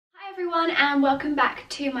everyone and welcome back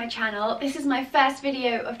to my channel. This is my first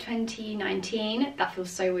video of 2019. That feels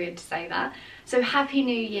so weird to say that. So happy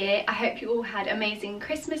new year. I hope you all had amazing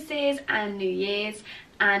Christmases and New Year's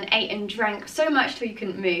and ate and drank so much till you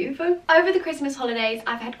couldn't move. Over the Christmas holidays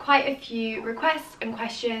I've had quite a few requests and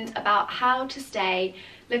questions about how to stay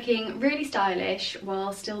looking really stylish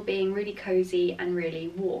while still being really cozy and really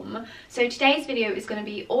warm. So today's video is going to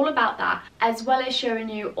be all about that, as well as showing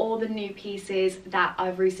you all the new pieces that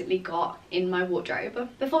I've recently got in my wardrobe.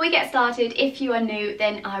 Before we get started, if you are new,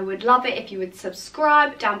 then I would love it if you would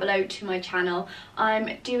subscribe down below to my channel.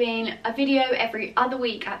 I'm doing a video every other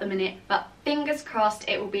week at the minute, but fingers crossed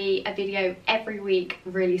it will be a video every week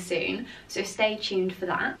really soon, so stay tuned for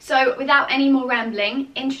that. So without any more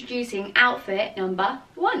rambling, introducing outfit number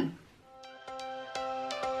 1.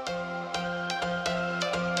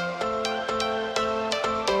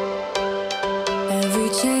 Every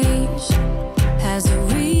change has a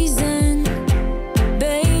reason,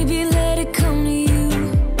 baby, let it come to you.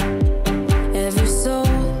 Every soul,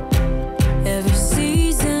 every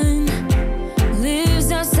season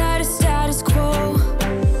lives outside of status quo.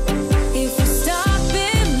 If we stop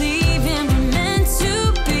believing we're meant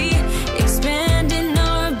to be, expanding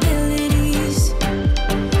our abilities.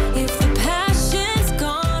 If the passion's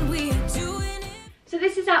gone, we are doing it. So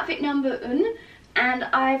this is outfit number 1, and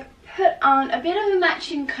I've put on a bit of a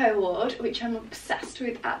matching co-ord, which I'm obsessed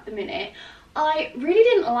with at the minute. I really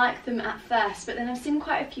didn't like them at first, but then I've seen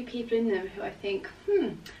quite a few people in them who I think,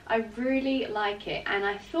 I really like it, and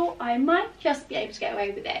I thought I might just be able to get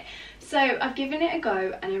away with it. So I've given it a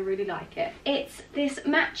go and I really like it. It's this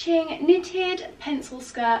matching knitted pencil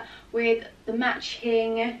skirt with the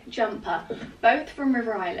matching jumper, both from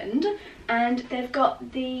River Island, and they've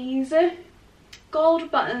got these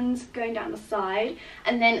gold buttons going down the side,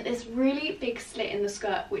 and then this really big slit in the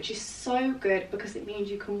skirt, which is so good because it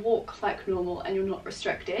means you can walk like normal and you're not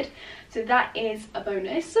restricted, so that is a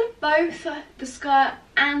bonus. Both the skirt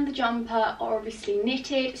and the jumper are obviously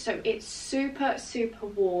knitted, so it's super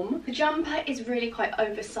warm. The jumper is really quite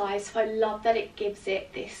oversized, so I love that it gives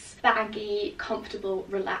it this baggy, comfortable,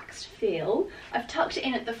 relaxed feel. I've tucked it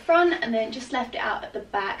in at the front and then just left it out at the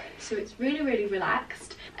back, so it's really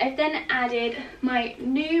relaxed. I've then added my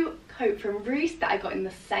new coat from Roost that I got in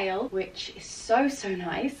the sale, which is so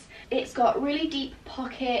nice. It's got really deep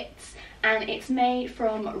pockets and it's made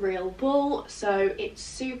from real wool, so it's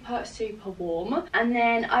super warm. And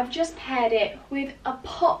then I've just paired it with a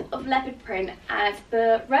pop of leopard print, as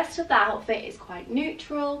the rest of the outfit is quite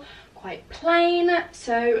neutral, quite plain,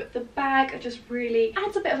 so the bag just really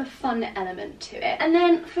adds a bit of a fun element to it. And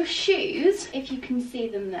then for shoes, if you can see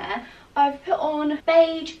them there, I've put on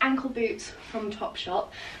beige ankle boots from Topshop,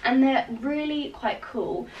 and they're really quite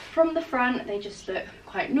cool. From the front they just look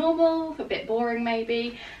quite normal, a bit boring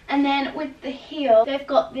maybe, and then with the heel they've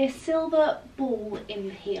got this silver ball in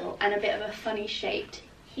the heel and a bit of a funny shaped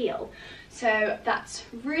heel, so that's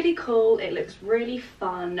really cool. It looks really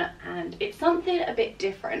fun and it's something a bit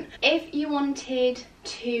different. If you wanted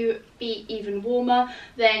to be even warmer,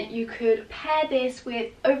 then you could pair this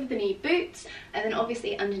with over the knee boots, and then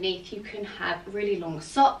obviously underneath you can have really long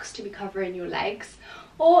socks to be covering your legs,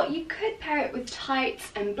 or you could pair it with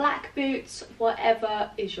tights and black boots, whatever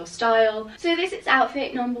is your style. So this is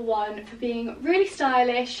outfit number 1 for being really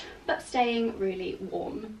stylish but staying really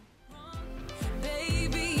warm.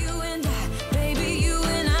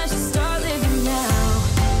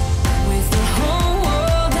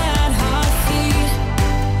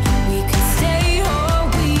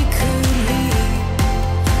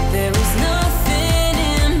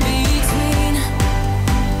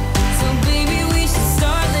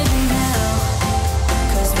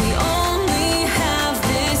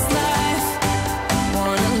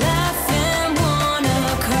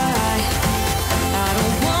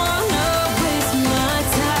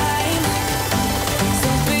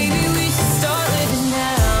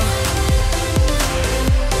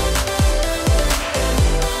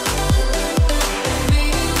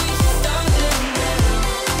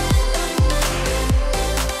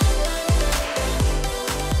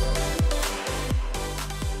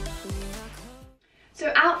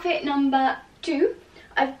 Outfit number 2,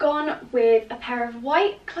 I've gone with a pair of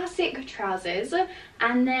white classic trousers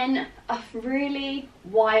and then a really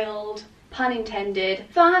wild, pun intended,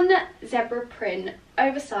 fun zebra print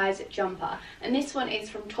oversized jumper, and this one is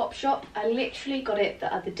from Topshop. I literally got it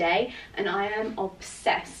the other day and I am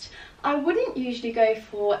obsessed. I wouldn't usually go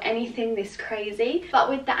for anything this crazy, but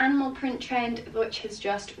with the animal print trend, which has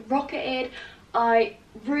just rocketed, I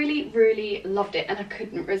really loved it and I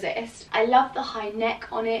couldn't resist. I love the high neck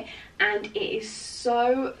on it and it is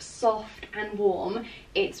so soft and warm.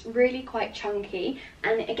 It's really quite chunky,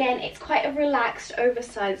 and again it's quite a relaxed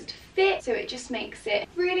oversized fit, so it just makes it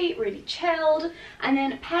really chilled. And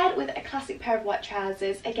then paired with a classic pair of white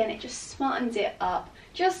trousers, again it just smartens it up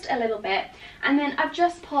just a little bit. And then I've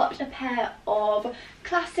just popped a pair of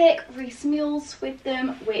classic Reese Mules with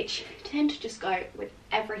them, which tend to just go with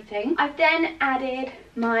everything. I've then added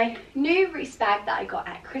my new Reese bag that I got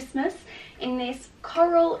at Christmas in this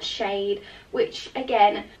coral shade, which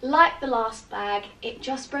again, like the last bag, it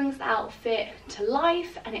just brings the outfit to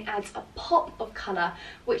life and it adds a pop of colour,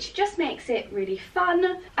 which just makes it really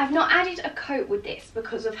fun. I've not added a coat with this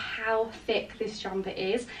because of how thick this jumper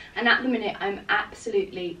is, and at the minute I'm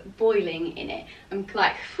absolutely boiling in it. I'm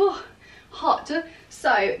like, whew, hot.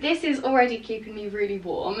 So this is already keeping me really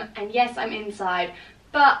warm, and yes, I'm inside,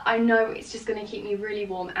 but I know it's just going to keep me really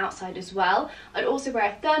warm outside as well. I'd also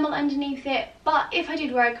wear a thermal underneath it, but if I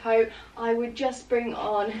did wear a coat, I would just bring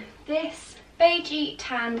on this beigey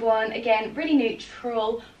tan one, again really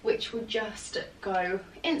neutral, which would just go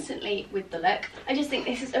instantly with the look. I just think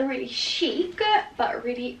this is a really chic but a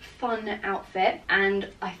really fun outfit, and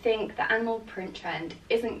I think the animal print trend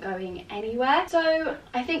isn't going anywhere, so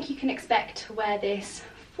I think you can expect to wear this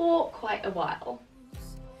for quite a while.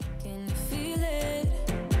 Can you feel it?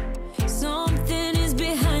 Something is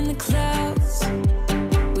behind the clouds.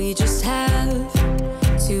 We just have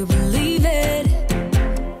to believe it,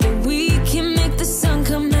 that we can make the sun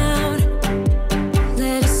come out.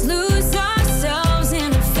 Let us lose ourselves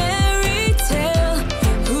in a fairy tale.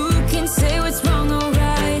 Who can say what's wrong or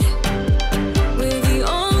right? We're the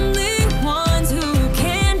only ones who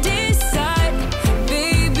can decide.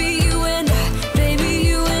 Baby, you and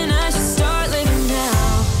I should start living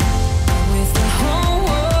now. With the whole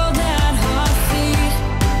world at our feet,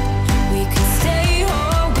 we could stay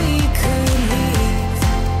or we could leave.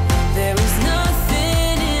 There is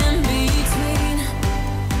nothing in between.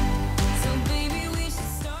 So baby, we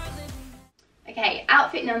should start living. Okay,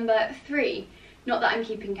 outfit number 3, not that I'm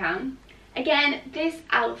keeping count. Again, this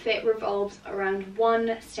outfit revolves around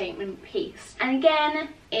one statement piece, and again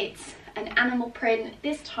it's an animal print,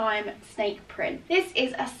 this time snake print. This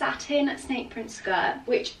is a satin snake print skirt,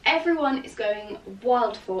 which everyone is going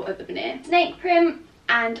wild for at the minute. Snake print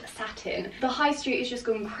and satin. The high street is just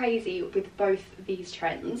going crazy with both of these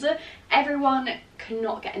trends. Everyone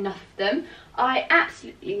cannot get enough of them. I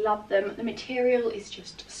absolutely love them. The material is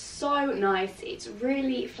just so nice, it's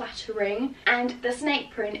really flattering, and the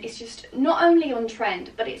snake print is just not only on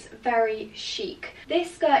trend, but it's very chic.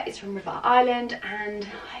 This skirt is from River Island and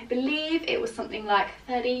I believe it was something like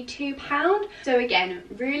 £32, so again,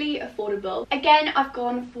 really affordable. Again, I've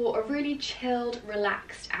gone for a really chilled,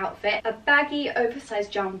 relaxed outfit, a baggy,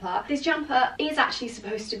 oversized jumper. This jumper is actually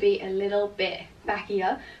supposed to be a little bit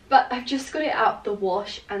baggier, but I've just got it out the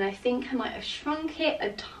wash and I think I might have shrunk it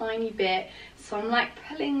a tiny bit, so I'm like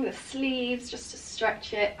pulling the sleeves just to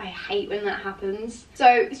stretch it. I hate when that happens.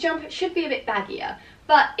 So this jumper should be a bit baggier,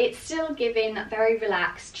 but it's still giving that very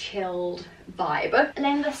relaxed, chilled vibe. And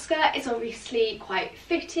then the skirt is obviously quite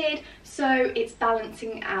fitted, so it's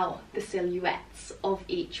balancing out the silhouettes of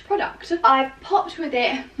each product. I've popped with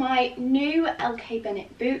it my new LK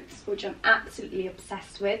Bennett boots, which I'm absolutely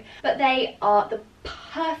obsessed with, but they are the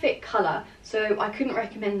perfect colour, so I couldn't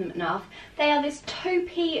recommend them enough. They are this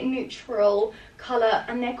taupey neutral colour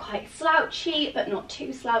and they're quite slouchy but not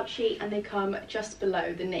too slouchy, and they come just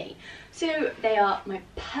below the knee. So they are my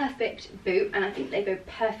perfect boot and I think they go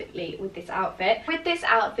perfectly with this outfit. With this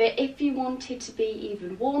outfit, if you wanted to be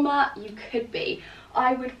even warmer, you could be.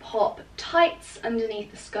 I would pop tights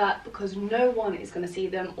underneath the skirt because no one is going to see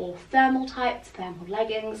them, or thermal tights, thermal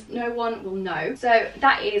leggings, no one will know. So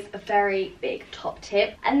that is a very big top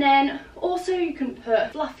tip. And then also you can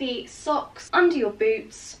put fluffy socks under your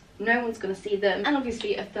boots, no one's going to see them, and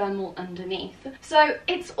obviously a thermal underneath. So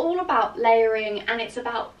it's all about layering, and it's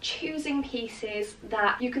about choosing pieces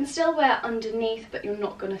that you can still wear underneath but you're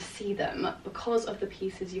not going to see them because of the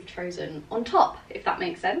pieces you've chosen on top, if that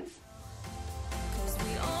makes sense.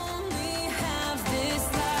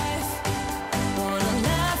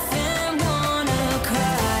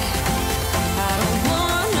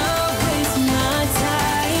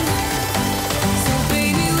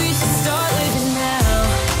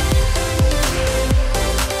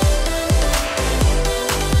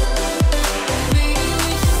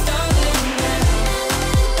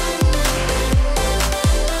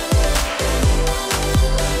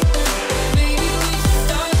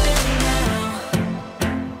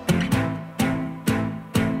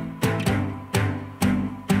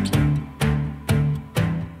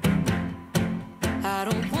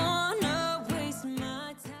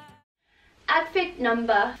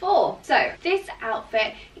 number 4. So this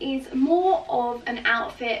outfit is more of an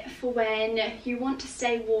outfit for when you want to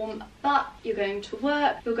stay warm but you're going to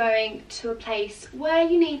work, you're going to a place where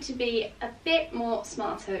you need to be a bit more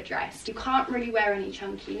smarter dressed. You can't really wear any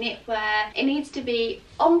chunky knitwear. It needs to be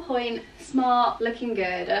on point, smart, looking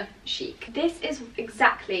good, chic. This is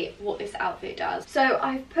exactly what this outfit does. So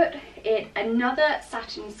I've put in another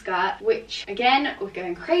satin skirt, which again we're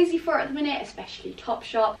going crazy for at the minute, especially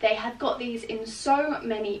Topshop. They have got these in so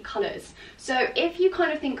many colours. So if you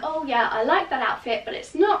kind of think, oh yeah, I like that outfit but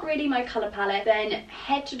it's not really my colour palette, then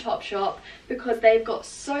head to Topshop, because they've got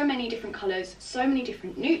so many different colours, so many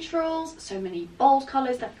different neutrals, so many bold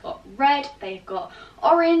colours. They've got red, they've got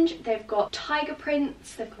orange, they've got tiger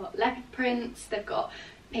prints, they've got leopard prints, they've got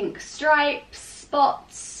pink stripes,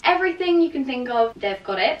 spots, everything you can think of, they've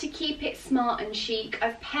got it. To keep it smart and chic,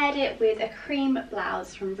 I've paired it with a cream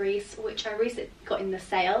blouse from Reese, which I recently got in the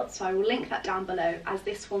sale, so I will link that down below, as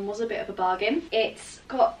this one was a bit of a bargain. It's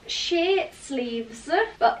got sheer sleeves,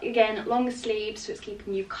 but again longer sleeves, so it's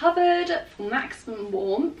keeping you covered for maximum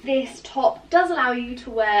warmth. This top does allow you to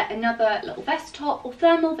wear another little vest top or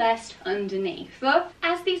thermal vest underneath.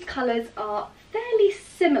 As these colours are fairly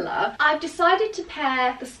similar, I've decided to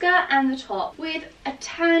pair the skirt and the top with a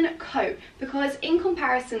tan coat, because in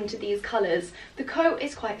comparison to these colours, the coat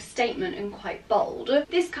is quite a statement and quite bold.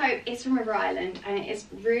 This coat is from River Island and it is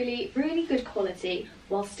really, really good quality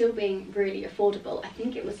while still being really affordable. I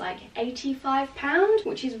think it was like £85,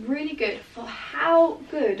 which is really good for how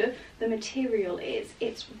good the material is.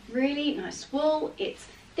 It's really nice wool, it's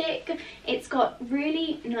thick, it's got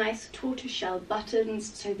really nice tortoiseshell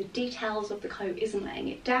buttons, so the details of the coat isn't letting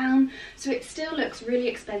it down, so it still looks really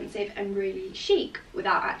expensive and really chic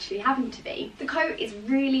without actually having to be. The coat is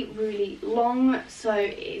really, really long, so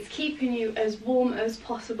it is keeping you as warm as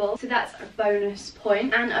possible, so that's a bonus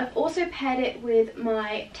point. And I've also paired it with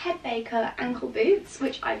my Ted Baker ankle boots,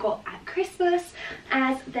 which I got at Christmas,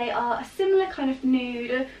 as they are a similar kind of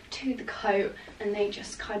nude to the coat and they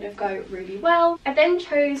just kind of go really well. I then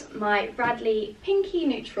chose my Bradley pinky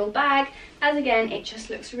neutral bag, as again it just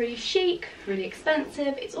looks really chic, really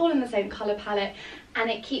expensive, it's all in the same colour palette and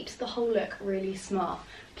it keeps the whole look really smart.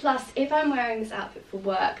 Plus, if I'm wearing this outfit for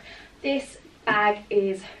work, this bag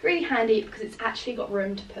is really handy because it's actually got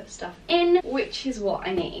room to put stuff in, which is what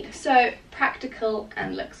I need. So practical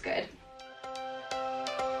and looks good.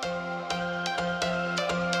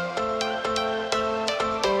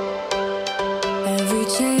 Every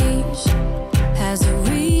change has a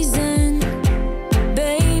reason,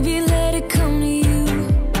 baby, let it come to you.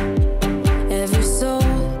 Every soul,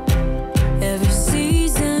 every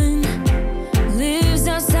season lives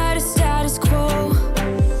outside of status quo.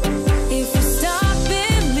 If we stop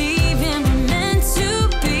believing we're meant to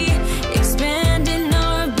be, expanding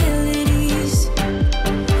our abilities.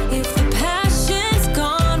 If the passion's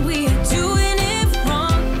gone, we are doing it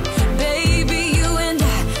wrong. Baby, you and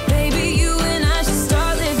I should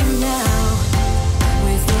start living now.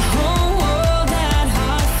 With the whole world at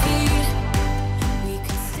our feet, we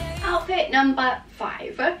can stay. Outfit number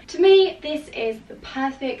 5. To me, this is the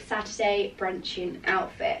perfect Saturday brunching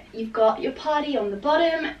outfit. You've got your party on the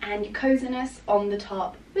bottom and your coziness on the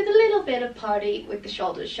top, with a little bit of party with the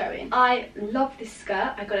shoulders showing. I love this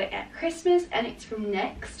skirt. I got it at Christmas and it's from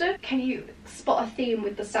Next. Can you spot a theme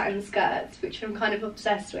with the satin skirts, which I'm kind of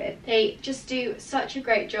obsessed with? They just do such a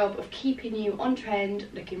great job of keeping you on trend,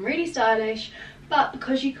 looking really stylish, but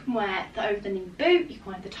because you can wear the over-the-knee boot, you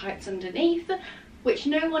can wear the tights underneath, which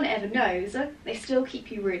no one ever knows, they still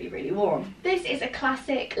keep you really, really warm. This is a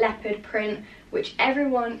classic leopard print, which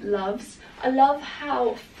everyone loves. I love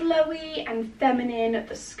how flowy and feminine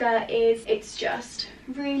the skirt is. It's just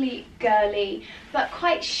really girly, but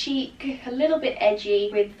quite chic, a little bit edgy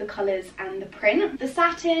with the colours and the print. The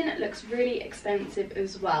satin looks really expensive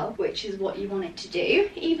as well, which is what you want it to do,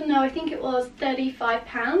 even though I think it was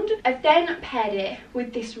 £35. I've then paired it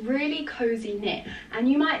with this really cozy knit, and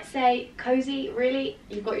you might say, cozy, really?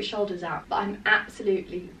 You've got your shoulders out, but I'm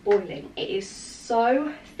absolutely boiling. It is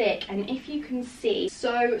so thick, and if you can see,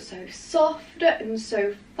 so soft and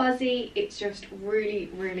so fuzzy. It's just really,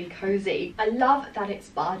 really cozy. I love that it's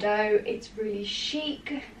Bardot. It's really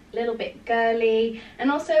chic, a little bit girly,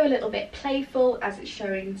 and also a little bit playful, as it's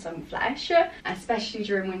showing some flesh, especially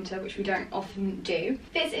during winter, which we don't often do.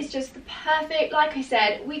 This is just the perfect, like I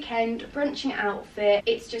said, weekend brunching outfit.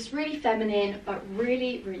 It's just really feminine but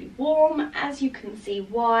really, really warm, as you can see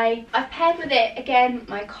why. I've paired with it again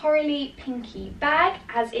my corally pinky bag,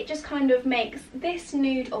 as it just kind of makes this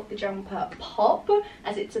nude of the jumper pop,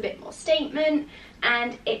 as it's a bit more statement.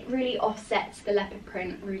 and it really offsets the leopard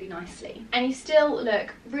print really nicely. And you still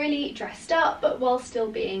look really dressed up, but while still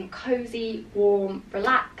being cozy, warm,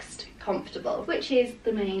 relaxed, comfortable, which is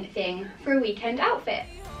the main thing for a weekend outfit.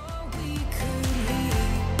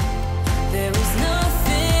 There was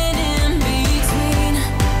nothing in between,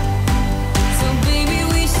 so baby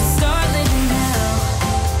we should start living now,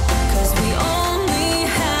 'cause we only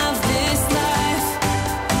have this life.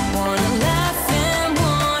 Wanna laugh and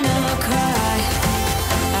wanna cry,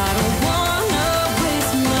 I don't wanna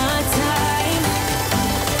waste my time,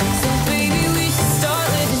 so baby we should start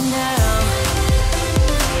living now.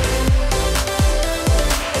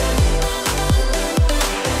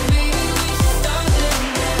 Baby we should start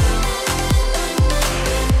living now.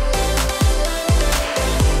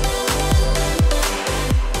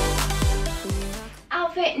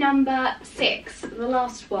 Outfit number 6, the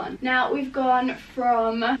last one. Now we've gone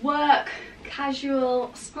from work,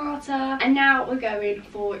 casual, smarter, and now we're going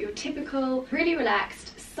for your typical, really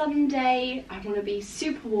relaxed Sunday, I want to be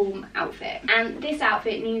super warm outfit. And this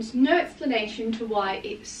outfit needs no explanation to why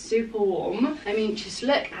it's super warm. I mean, just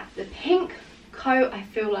look at the pink coat. I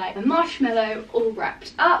feel like a marshmallow all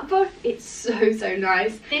wrapped up. It's so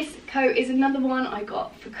nice. This coat is another one I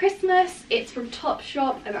got for Christmas. It's from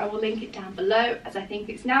Topshop, and I will link it down below as I think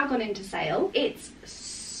it's now gone into sale. It's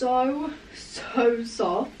so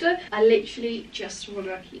soft. I literally just want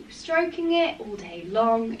to keep stroking it all day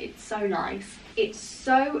long. It's so nice. It's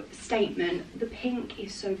so statement. The pink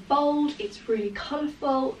is so bold, it's really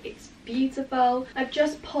colourful, it's beautiful. I've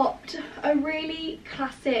just popped a really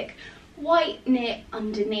classic white knit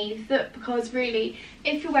underneath, because really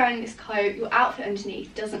if you're wearing this coat, your outfit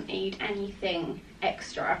underneath doesn't need anything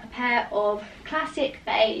extra. A pair of classic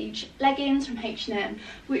beige leggings from H&M,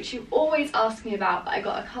 which you always ask me about, but I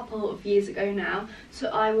got a couple of years ago now, so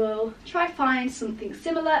I will try to find something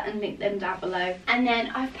similar and link them down below. And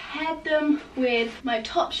then I've paired them with my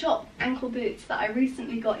Topshop ankle boots that I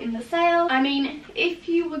recently got in the sale. I mean, if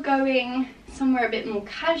you were going somewhere a bit more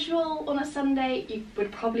casual on a Sunday, you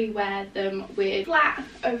would probably wear them with flat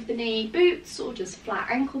over the knee boots or just flat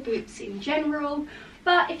ankle boots in general.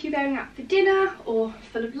 But if you're going out for dinner or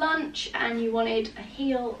full of lunch and you wanted a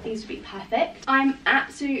heel, these would be perfect. I'm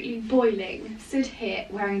absolutely boiling stood here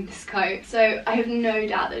wearing this coat, so I have no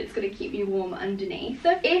doubt that it's going to keep me warm underneath.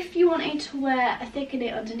 If you wanted to wear a thicker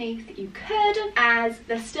knit underneath, you could, as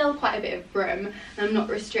there's still quite a bit of room and I'm not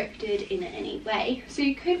restricted in any way. So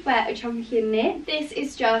you could wear a chunkier knit. This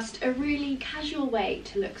is just a really casual way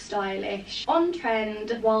to look stylish, on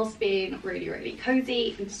trend, whilst being really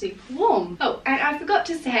cozy and super warm. Oh, and I forgot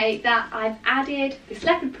to say that I've added this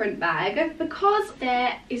leopard print bag because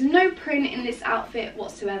there is no print in this outfit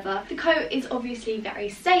whatsoever. The coat is obviously very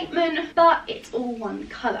statement, but it's all one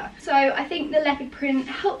colour. So I think the leopard print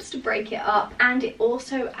helps to break it up, and it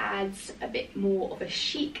also adds a bit more of a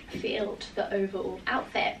chic feel to the overall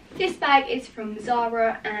outfit. This bag is from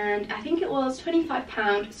Zara and I think it was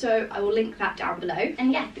 £25, so I will link that down below.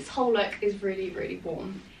 And yeah, this whole look is really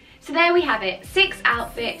warm. So there we have it, 6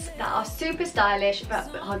 outfits that are super stylish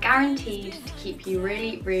but are guaranteed to keep you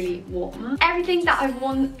really warm. Everything that I've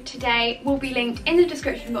worn today will be linked in the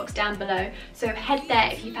description box down below, so head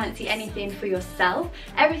there if you fancy anything for yourself.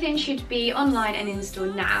 Everything should be online and in store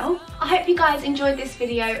now. I hope you guys enjoyed this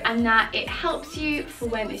video and that it helps you for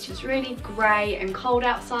when it's just really grey and cold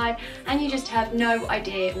outside and you just have no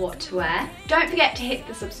idea what to wear. Don't forget to hit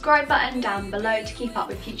the subscribe button down below to keep up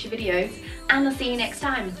with future videos, and I'll see you next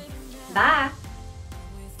time. Bye!